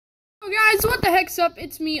Guys, what the heck's up?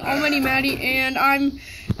 It's me, Almighty Maddie, and I'm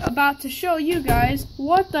about to show you guys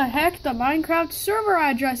what the heck the Minecraft server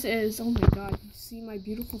address is. Oh my god, you see my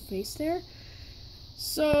beautiful face there?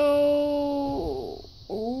 So,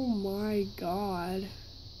 oh my god.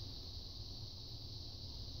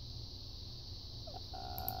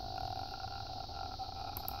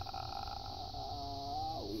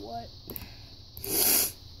 What?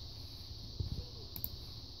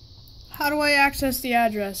 How do I access the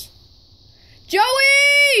address?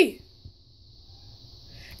 Joey!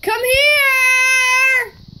 Come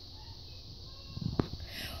here!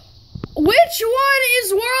 Which one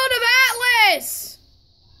is World of Atlas?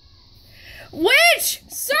 Which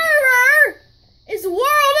server is World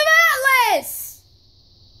of Atlas?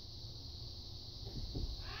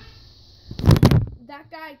 That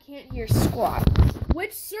guy can't hear squat.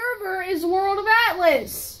 Which server is World of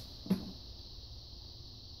Atlas?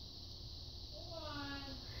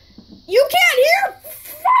 You can't hear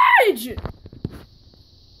fudge!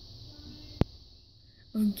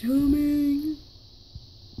 I'm coming.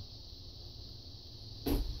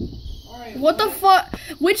 Alright, what the fuck?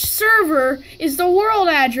 Which server is the world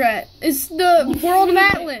address? Is the World of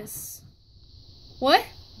Atlas? What?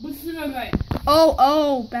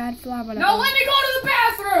 Oh, bad flabba. No, let me go to the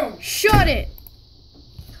bathroom! Shut it!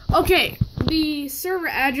 Okay, the server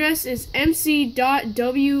address is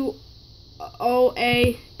mc.woa.pw.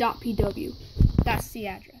 That's the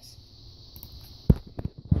address.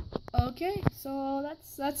 Okay, so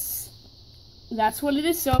that's what it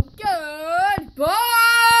is. So goodbye.